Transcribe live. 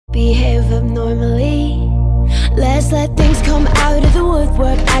Behave abnormally. Let's let things come out of the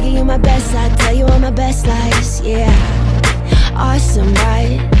woodwork. I give you my best, I tell you all my best lies. Yeah, awesome,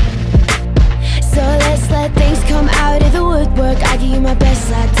 right? So let's let things come out of the woodwork. I give you my best,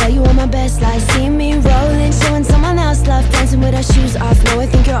 I tell you all my best lies. See me rolling, showing someone else love, dancing with our shoes off. No, I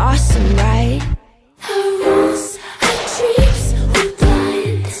think you're awesome, right? Our rules, our dreams, we're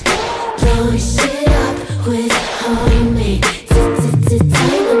blind. Blowing shit up with homemade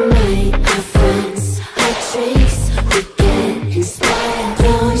dynamite. Our friends, our drinks, we get inspired.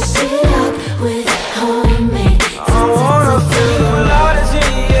 Blowing shit up with homemade. I wanna feel alive as in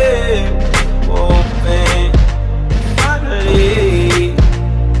the air. Open, finally,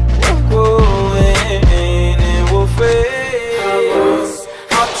 we're going and we'll fade.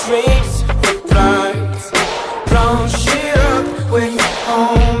 Our dreams, we're blind. Blowing shit up with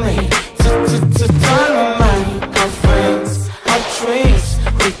homemade dynamite. Our friends, our drinks,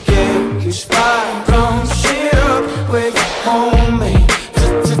 we get inspired. Blowing shit up with homemade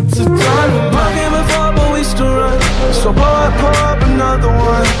dynamite. Give a fuck, but we still run. So pour up another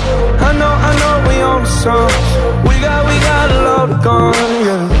one. I know we on the song. We got a load of gun,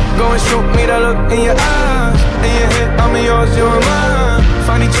 yeah. Go and shoot me that look in your eyes. In your head, I'm yours, you're mine.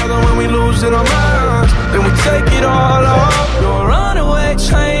 Find each other when we lose in our minds. Then we take it all off. You're a runaway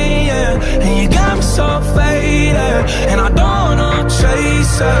train, yeah. And you got me so faded. And I don't wanna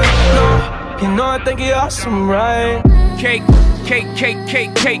chase it, no. You know I think you're awesome, right? Cake, cake, cake,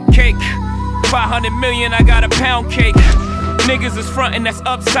 cake, cake, cake. 500 million, I got a pound cake. Niggas is frontin', that's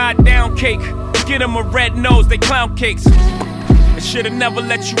upside down cake. Get them a red nose, they clown cakes. I should've never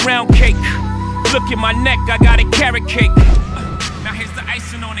let you round cake. Look at my neck, I got a carrot cake. Now here's the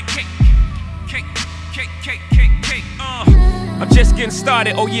icing on the cake. Cake, cake, cake, cake, cake, I'm just getting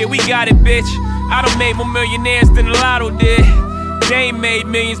started, oh yeah, we got it, bitch. I done made more millionaires than the lotto did. Dame made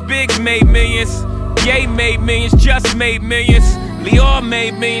millions, Biggs made millions. Ye made millions, Just made millions. Lior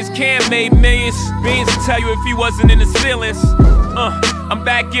made millions, Cam made millions. Beans will tell you if he wasn't in his feelings. I'm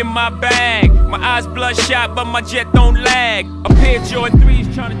back in my bag. My eyes bloodshot, but my jet don't lag. A pair of Jordan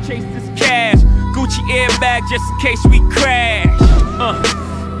 3s trying to chase this cash. Gucci airbag just in case we crash.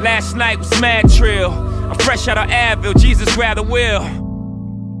 Last night was mad trill. I'm fresh out of Advil, Jesus grab the wheel.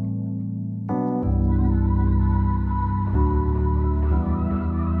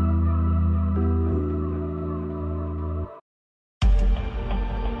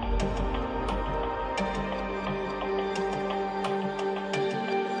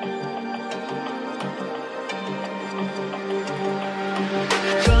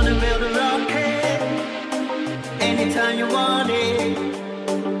 Gonna build a rocket anytime you want it.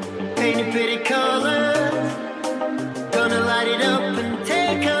 Paint it pretty colors. Gonna light it up and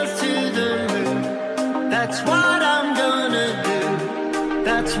take us to the moon. That's what I'm gonna do.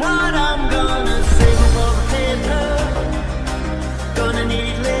 That's what I'm gonna save up all the paper. Gonna need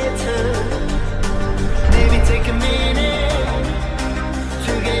it later. Maybe take a minute.